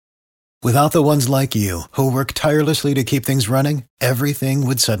Without the ones like you, who work tirelessly to keep things running, everything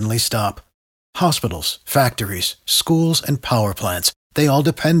would suddenly stop. Hospitals, factories, schools, and power plants, they all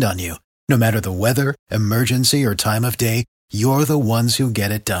depend on you. No matter the weather, emergency, or time of day, you're the ones who get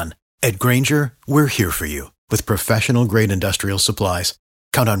it done. At Grainger, we're here for you with professional-grade industrial supplies.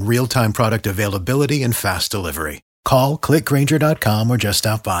 Count on real-time product availability and fast delivery. Call, clickgrainger.com, or just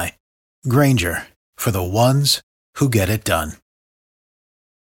stop by. Grainger, for the ones who get it done.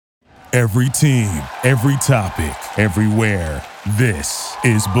 Every team, every topic, everywhere. This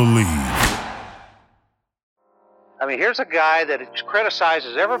is Believe. I mean, here's a guy that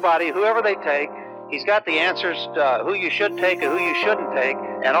criticizes everybody, whoever they take. He's got the answers to who you should take and who you shouldn't take.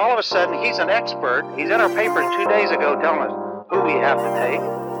 And all of a sudden, he's an expert. He's in our paper 2 days ago telling us who we have to take.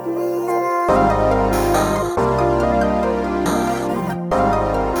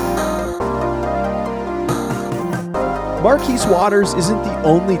 Marquise Waters isn't the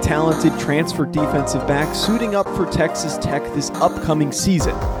only talented transfer defensive back suiting up for Texas Tech this upcoming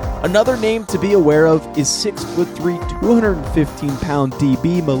season. Another name to be aware of is 6'3", 215-pound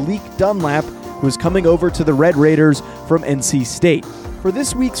DB Malik Dunlap, who is coming over to the Red Raiders from NC State. For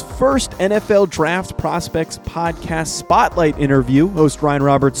this week's first NFL Draft Prospects Podcast Spotlight interview, host Ryan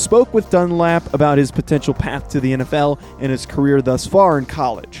Roberts spoke with Dunlap about his potential path to the NFL and his career thus far in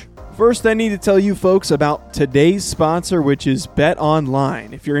college. First, I need to tell you folks about today's sponsor, which is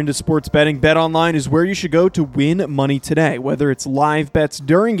BetOnline. If you're into sports betting, BetOnline is where you should go to win money today. Whether it's live bets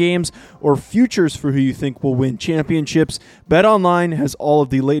during games or futures for who you think will win championships, BetOnline has all of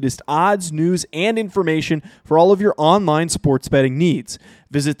the latest odds, news, and information for all of your online sports betting needs.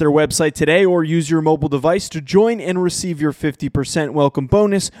 Visit their website today or use your mobile device to join and receive your 50% welcome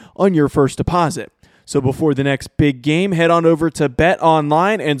bonus on your first deposit. So before the next big game, head on over to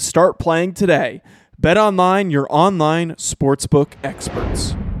BetOnline and start playing today. BetOnline, your online sportsbook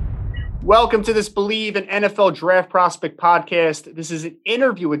experts. Welcome to this Believe in NFL Draft Prospect podcast. This is an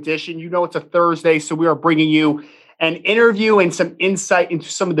interview edition. You know it's a Thursday, so we are bringing you an interview and some insight into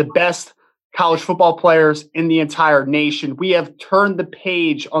some of the best college football players in the entire nation. We have turned the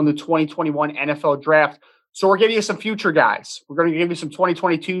page on the 2021 NFL Draft. So we're giving you some future guys. We're going to give you some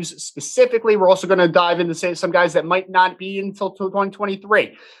 2022s specifically. We're also going to dive into some guys that might not be until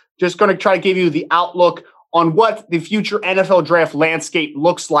 2023. Just going to try to give you the outlook on what the future NFL draft landscape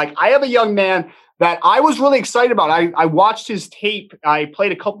looks like. I have a young man that I was really excited about. I watched his tape. I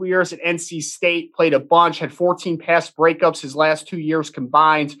played a couple years at NC State, played a bunch, had 14 pass breakups his last 2 years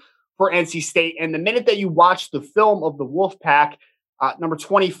combined for NC State. And the minute that you watch the film of the Wolfpack, number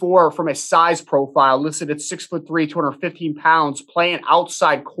 24 from a size profile, listed at 6'3", 215 pounds, playing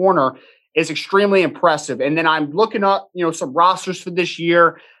outside corner is extremely impressive. And then I'm looking up, some rosters for this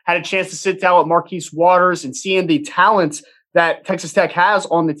year, had a chance to sit down with Marquise Waters and seeing the talent that Texas Tech has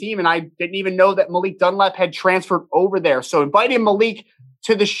on the team. And I didn't even know that Malik Dunlap had transferred over there. So inviting Malik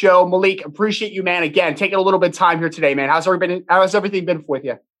to the show. Malik, appreciate you, man. Again, taking a little bit of time here today, man. How's everything been with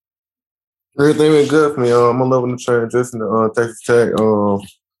you? Everything been good for me. I'm loving the transition to Texas Tech.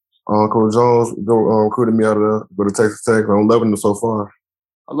 Coach Jones recruited me out of go to Texas Tech. I'm loving it so far.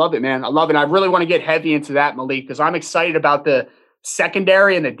 I love it, man. I love it. I really want to get heavy into that, Malik, because I'm excited about the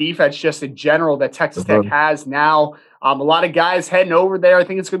secondary and the defense just in general that Texas Tech has now. A lot of guys heading over there. I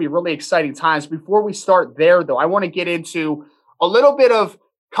think it's going to be really exciting times. Before we start there, though, I want to get into a little bit of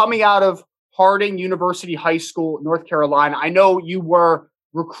coming out of Harding University High School, North Carolina. I know you were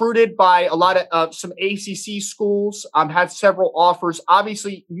recruited by a lot of some ACC schools, had several offers.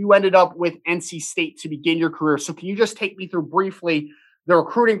 Obviously, you ended up with NC State to begin your career. So can you just take me through briefly the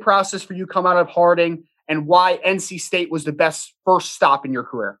recruiting process for you come out of Harding and why NC State was the best first stop in your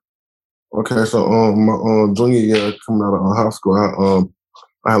career? Okay, so my junior year coming out of high school,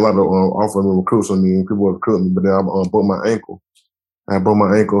 I had a lot of offers and recruits on me, and people were recruiting me, but then I broke my ankle. I broke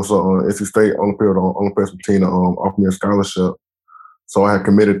my ankle, so NC State on the freshman team offered me a scholarship. So I had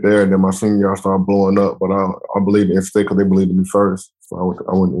committed there, and then my senior year I started blowing up. But I believe in NC State because they believed in me first. So I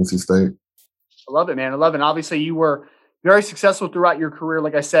went to NC State. I love it, man. I love it. Obviously, you were very successful throughout your career.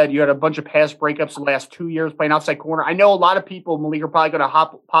 Like I said, you had a bunch of pass breakups the last 2 years playing outside corner. I know a lot of people, Malik, are probably going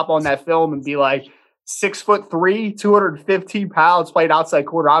to pop on that film and be like, 6'3", 215 pounds, playing outside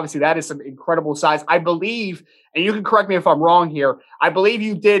corner. Obviously, that is some incredible size. I believe, and you can correct me if I'm wrong here, I believe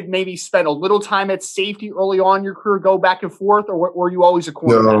you did maybe spend a little time at safety early on in your career, go back and forth, or were you always a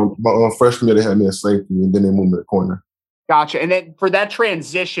corner? No, my freshman year they had me at safety, and then they moved me to corner. Gotcha. And then for that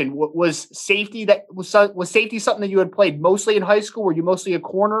transition, was safety something that you had played mostly in high school? Were you mostly a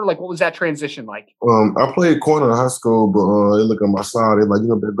corner? Like, what was that transition like? I played corner in high school, but they look at my side. They're like,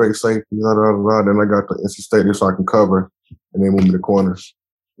 they're great safety. Then I got to NC State so I can cover, and they moved me to corners.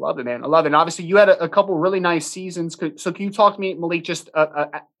 Love it, man. I love it. And obviously, you had a couple really nice seasons. So can you talk to me, Malik, just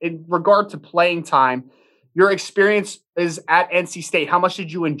in regard to playing time, your experience is at NC State. How much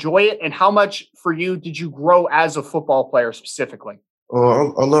did you enjoy it? And how much for you did you grow as a football player specifically? I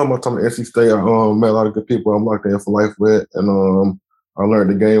love my time at NC State. I met a lot of good people I'm locked in for life with. And I learned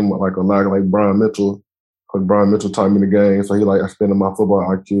the game like a lot, like Brian Mitchell. Because Brian Mitchell taught me the game. So he expanded my football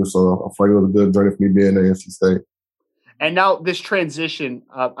IQ. So I feel like it was a good journey for me being at NC State. And now this transition,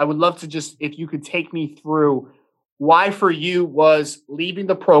 I would love to just, if you could take me through why for you was leaving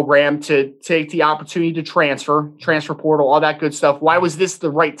the program to take the opportunity to transfer portal, all that good stuff. Why was this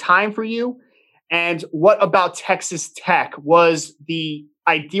the right time for you? And what about Texas Tech was the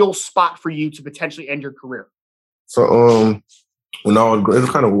ideal spot for you to potentially end your career? So when it was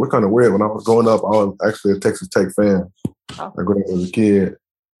kind of weird. When I was growing up, I was actually a Texas Tech fan. Oh. I grew up as a kid.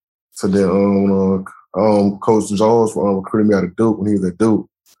 So then Coach Jones recruited me out of Duke when he was at Duke.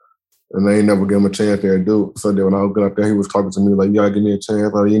 And they ain't never gave him a chance there at Duke. So then when I was good up there, he was talking to me like, "Yeah, give me a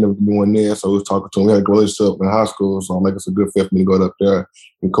chance." Like, "You never give me one there." So he was talking to him. We had a relationship in high school. So I'm like, it's a good fit for me to go up there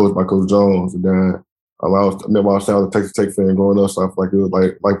and coached by Coach Jones. And then I was a Texas Tech fan growing up. So I feel like it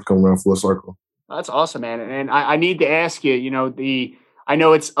was like to come around full circle. That's awesome, man. And I need to ask you, I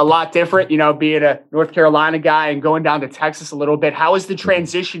know it's a lot different, being a North Carolina guy and going down to Texas a little bit. How has the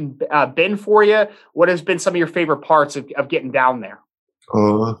transition been for you? What has been some of your favorite parts of getting down there?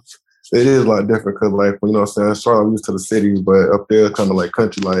 It is a lot different because, Charlotte, I'm used to the city, but up there kind of like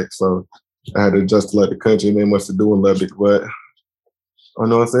country-like. So I had to adjust to the country, and then much to do in Lubbock. But I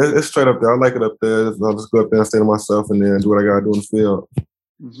know it's straight up there. I like it up there. I'll just go up there and stay to myself and then do what I got to do in the field.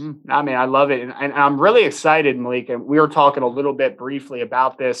 Mm-hmm. I mean, I love it. And I'm really excited, Malik. And we were talking a little bit briefly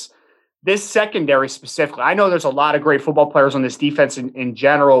about this secondary specifically. I know there's a lot of great football players on this defense in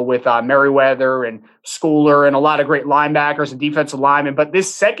general with Merriweather and Schooler and a lot of great linebackers and defensive linemen. But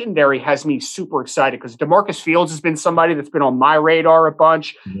this secondary has me super excited because DeMarcus Fields has been somebody that's been on my radar a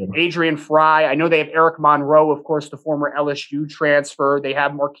bunch. Yeah. Adrian Fry. I know they have Eric Monroe, of course, the former LSU transfer. They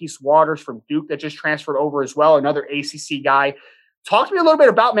have Marquise Waters from Duke that just transferred over as well, another ACC guy. Talk to me a little bit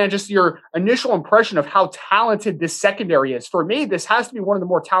about, man, just your initial impression of how talented this secondary is. For me, this has to be one of the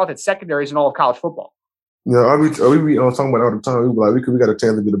more talented secondaries in all of college football. Yeah, we be talking about all the time. We got a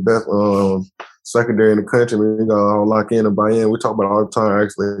chance to be the best secondary in the country. We got to lock in and buy in. We talk about it all the time,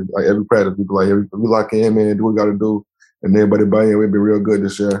 actually. Like every practice, we be like, if we lock in, man, do what we got to do, and everybody buy in. We'll be real good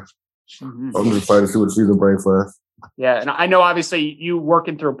this year. Mm-hmm. I'm just excited to see what the season brings for us. Yeah, and I know obviously you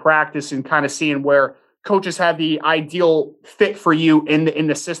working through practice and kind of seeing where coaches have the ideal fit for you in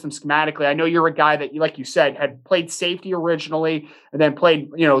the system schematically. I know you're a guy that, like you said, had played safety originally and then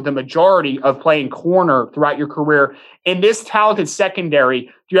played, the majority of playing corner throughout your career. In this talented secondary,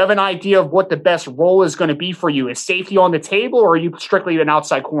 do you have an idea of what the best role is going to be for you? Is safety on the table, or are you strictly an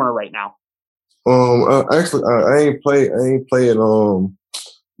outside corner right now? Actually, I ain't played the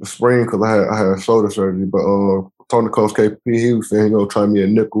spring because I had shoulder surgery. But talking to Coach KP, he was saying he's gonna try me a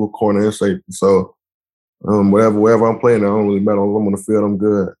nickel, corner, and safety. So. Wherever I'm playing, I don't really matter. I'm on the field, I'm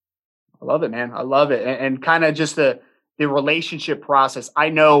good. I love it, man. I love it. And kind of just the relationship process. I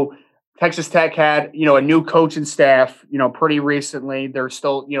know Texas Tech had, a new coaching staff, pretty recently. They're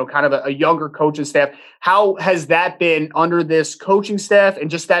still, kind of a younger coaching staff. How has that been under this coaching staff and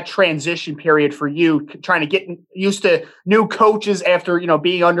just that transition period for you, trying to get used to new coaches after,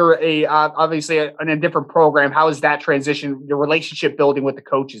 being under obviously in a different program? How has that transition, your relationship building with the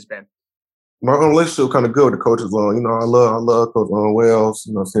coaches been? My relationship kind of good with the coaches. I love Coach Wells.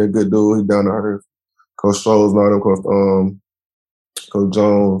 He's a good dude. He's down to earth. Coach Scholes, Coach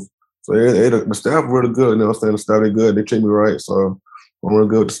Jones. So the staff really good. The staff, they good. They treat me right. So I'm real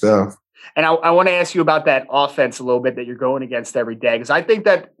good with the staff. And I want to ask you about that offense a little bit that you're going against every day, because I think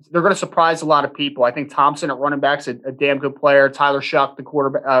that they're going to surprise a lot of people. I think Thompson at running back's a damn good player. Tyler Shuck, the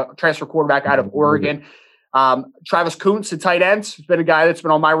quarterback, transfer quarterback out of Oregon. Travis Kuntz, the tight end, has been a guy that's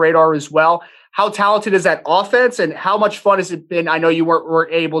been on my radar as well. How talented is that offense, and how much fun has it been? I know you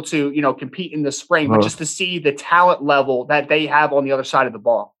weren't able to, compete in the spring, but just to see the talent level that they have on the other side of the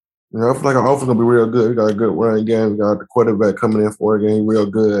ball. Yeah, I feel like our offense will be real good. We got a good running game. We got the quarterback coming in for Oregon, real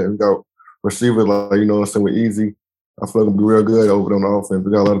good. We got receivers with Easy. I feel like it'll be real good over there on the offense.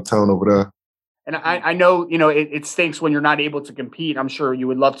 We got a lot of talent over there. And I know, it stinks when you're not able to compete. I'm sure you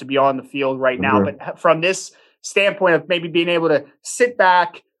would love to be on the field right now. Yeah. But from this standpoint of maybe being able to sit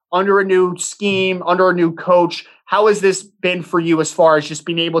back under a new scheme, under a new coach, how has this been for you as far as just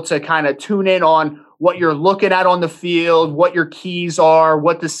being able to kind of tune in on what you're looking at on the field, what your keys are,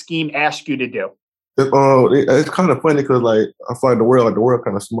 what the scheme asks you to do? It's kind of funny because, I feel like the world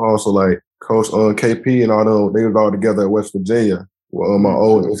kind of small. So, Coach KP and all them, they was all together at West Virginia. my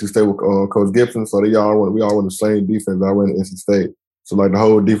old NC State with Coach Gibson. So we all run the same defense. I ran at NC State. So like the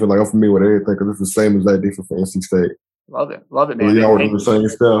whole defense, like I'm familiar with everything because it's the same as that defense for NC State. Love it, man. We all do the same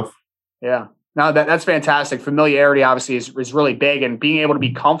stuff. Yeah, no, that's fantastic. Familiarity obviously is really big, and being able to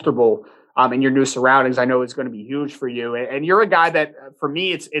be comfortable in your new surroundings, I know is going to be huge for you. And you're a guy that, for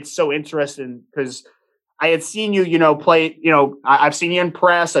me, it's so interesting because I had seen you, play. I've seen you in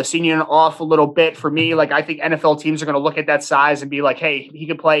press. I've seen you in off a little bit. For me, like I think NFL teams are going to look at that size and be like, hey, he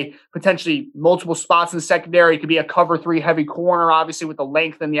could play potentially multiple spots in the secondary. He could be a cover 3 heavy corner, obviously with the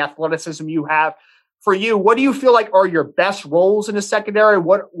length and the athleticism you have. For you, what do you feel like are your best roles in the secondary?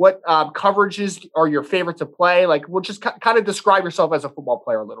 What coverages are your favorite to play? Like, we'll just kind of describe yourself as a football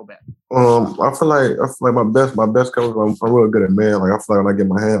player a little bit. I feel like my best coverage. I'm real good at man. Like I feel like when I get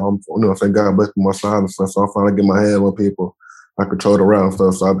my hand, I'm God bless me my side and stuff. So I feel like I get my hand on people, I control the route and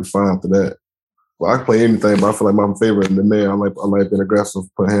stuff. So I'll be fine after that. Well, I can play anything, but I feel like my favorite is the man. I like being aggressive,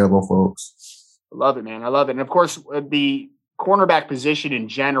 put hands on folks. I love it, man. I love it. And of course, the cornerback position in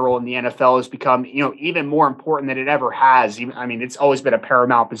general in the NFL has become, even more important than it ever has. It's always been a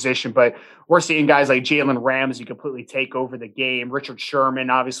paramount position, but we're seeing guys like Jalen Ramsey completely take over the game. Richard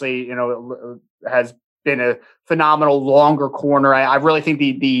Sherman, obviously, has been a phenomenal longer corner. I really think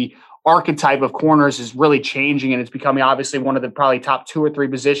the archetype of corners is really changing, and it's becoming obviously one of the probably top 2 or 3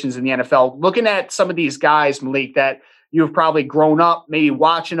 positions in the NFL. Looking at some of these guys, Malik, that you have probably grown up maybe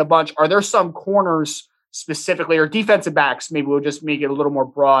watching a bunch, are there some corners specifically, or defensive backs, maybe we'll just make it a little more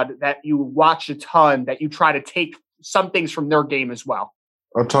broad, that you watch a ton, that you try to take some things from their game as well?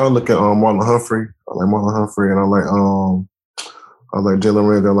 I try to look at Marlon Humphrey. I like Marlon Humphrey, and I like Jalen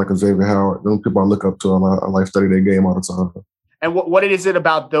Ramsey. I like Xavier Howard. Those people I look up to. I like study their game all the time. And what is it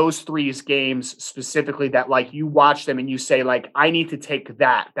about those 3 games specifically that, like, you watch them and you say, like, I need to take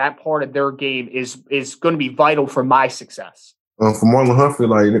that part of their game is going to be vital for my success? For Marlon Humphrey,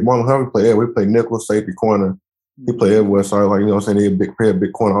 we play nickel, safety, corner. He played everywhere. So he a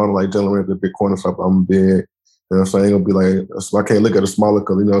big corner. I don't like Jalen Ramsey, a big corner, so I'm big. So I ain't gonna be like, so I can't look at the smaller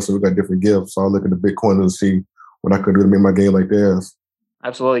because, so we got different gifts. So I look at the big corner to see what I could do to make my game like theirs.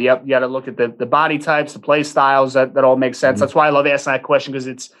 Absolutely. Yep. You got to look at the body types, the play styles. That all makes sense. That's why I love asking that question, because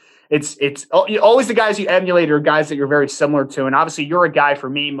it's always the guys you emulate are guys that you're very similar to. And obviously you're a guy,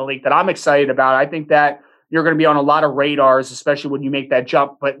 for me, Malik, that I'm excited about. I think that you're going to be on a lot of radars, especially when you make that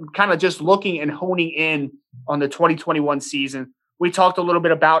jump. But kind of just looking and honing in on the 2021 season, we talked a little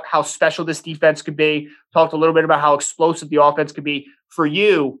bit about how special this defense could be, talked a little bit about how explosive the offense could be. For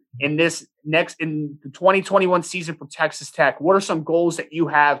you in the 2021 season for Texas Tech, what are some goals that you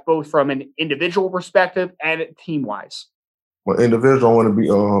have, both from an individual perspective and team-wise? Well, individual, I want to be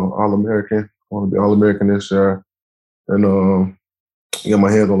All-American. I want to be All-American this year. And get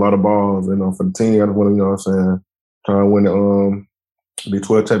my hands on a lot of balls. And for the team, I just want to, try to win the Big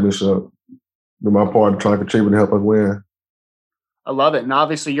 12 championship. Do my part to try to contribute to help us win. I love it. And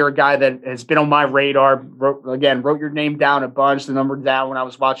obviously you're a guy that has been on my radar. Wrote your name down a bunch, the number down when I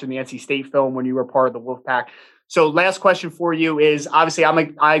was watching the NC State film when you were part of the Wolfpack. So last question for you is, obviously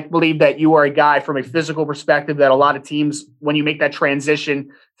I believe that you are a guy from a physical perspective that a lot of teams, when you make that transition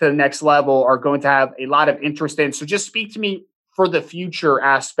to the next level, are going to have a lot of interest in. So just speak to me for the future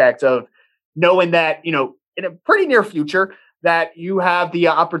aspect of knowing that, in a pretty near future, that you have the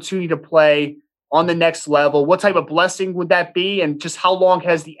opportunity to play on the next level. What type of blessing would that be? And just how long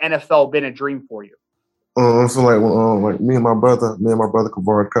has the NFL been a dream for you? So like me and my brother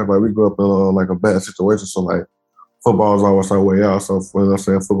Kavard Cup, like we grew up in like a bad situation. So like football is always our way out. So when I'm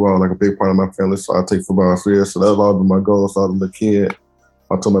saying football, like a big part of my family, so I take football serious. So that's all been my goal. So I was a little kid,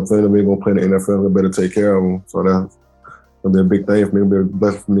 I told my family we're gonna play in the NFL. I better take care of them. So that's gonna be a big thing for me. It'll be a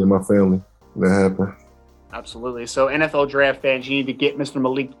blessing for me and my family when that happens. Absolutely. So NFL draft fans, you need to get Mr.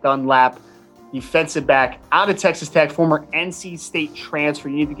 Malik Dunlap, defensive back out of Texas Tech, former NC State transfer.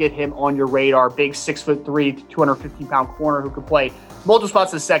 You need to get him on your radar. Big 6'3", 250-pound corner who could play multiple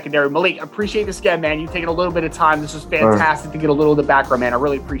spots in the secondary. Malik, I appreciate this again, man. You've taken a little bit of time. This was fantastic to get a little of the background, man. I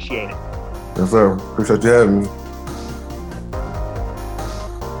really appreciate it. Yes, sir. Appreciate you having me.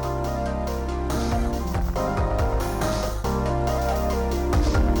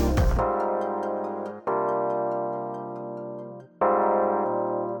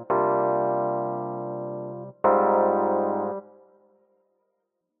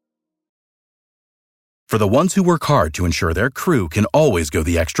 For the ones who work hard to ensure their crew can always go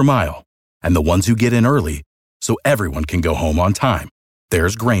the extra mile, and the ones who get in early so everyone can go home on time,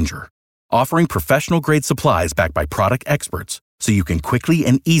 there's Grainger, offering professional-grade supplies backed by product experts so you can quickly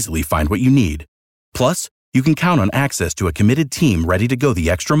and easily find what you need. Plus, you can count on access to a committed team ready to go the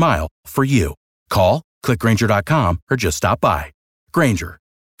extra mile for you. Call, click Grainger.com, or just stop by. Grainger,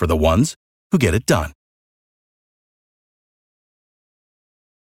 for the ones who get it done.